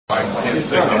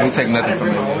We take nothing from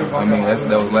it. I mean,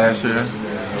 that was last year.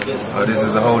 This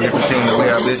is a whole different team that we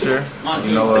have this year.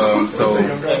 You know, so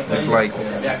it's like we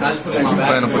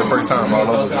playing them for the first time all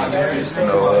over again. You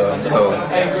know, so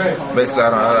basically, I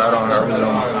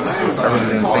really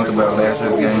didn't think about last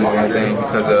year's game or anything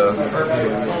because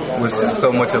it was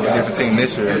so much of a different team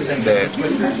this year that it's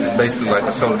basically like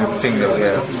a totally different team that we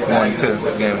have going into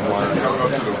this game.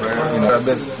 You know,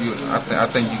 I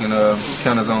think you can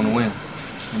count us on to win.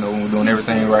 You know, when we're doing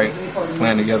everything right,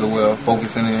 playing together well,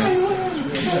 focusing in.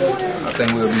 I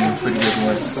think we'll be pretty good to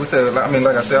win. We said, I mean,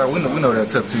 like I said, we know they're a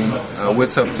tough team. We're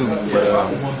tough too, but we're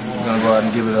gonna go out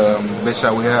and give it the best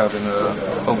shot we have, and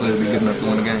hopefully it'll be good enough to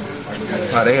win the game.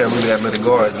 They have really athletic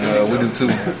guards, and we do too.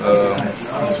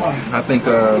 I think.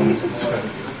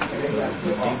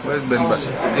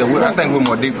 I think we're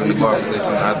more deep in the guard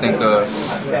position. I think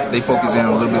they focus in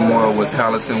a little bit more with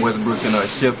Collison, Westbrook, and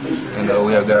Ship. And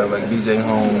we have guys like B.J.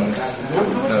 Holmes,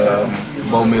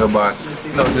 Bo Milbach.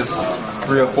 You know, just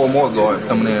 3 or 4 more guards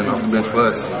coming in off the bench for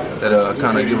us that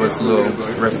kind of give us a little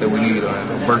rest that we need,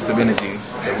 a burst of energy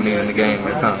that we need in the game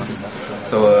at times.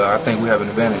 So I think we have an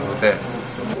advantage with that.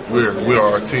 We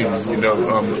are a team, you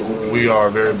know. We are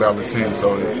a very balanced team,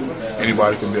 so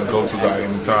anybody can be a go-to guy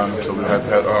anytime. So we have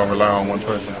to rely on one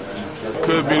person.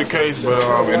 Could be the case, but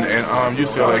in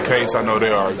UCLA case, I know they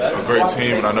are a great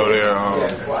team, and I know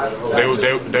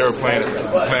they were playing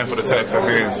for the task at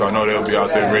hand. So I know they'll be out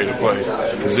there ready to play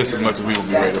just as much as we will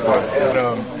be ready to play.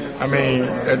 I mean,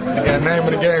 the name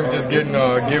of the game is just give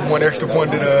 1 extra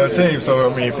point to the team. So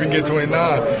I mean, if we get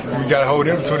 29, we gotta hold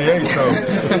them to 28. So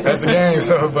that's the game.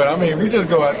 So, but I mean, we gotta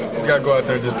go out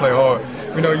there and just play hard.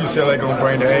 We know UCLA gonna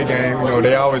bring the A game. You know,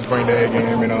 they always bring the A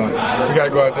game, and we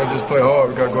gotta go out there and just play hard.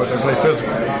 We gotta go out there and play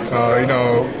physical. You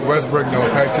know, Westbrook, you know,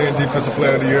 Pac-10 Defensive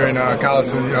Player of the Year, and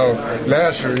Collison, you know,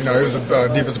 last year, you know, he was a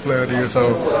Defensive Player of the Year,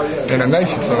 so in the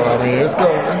nation. So I mean, it's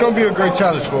gonna be a great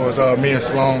challenge for us, me and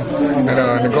Sloan,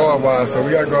 and the guard wise. So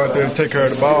we gotta go out there and take care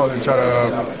of the ball and try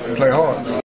to play hard.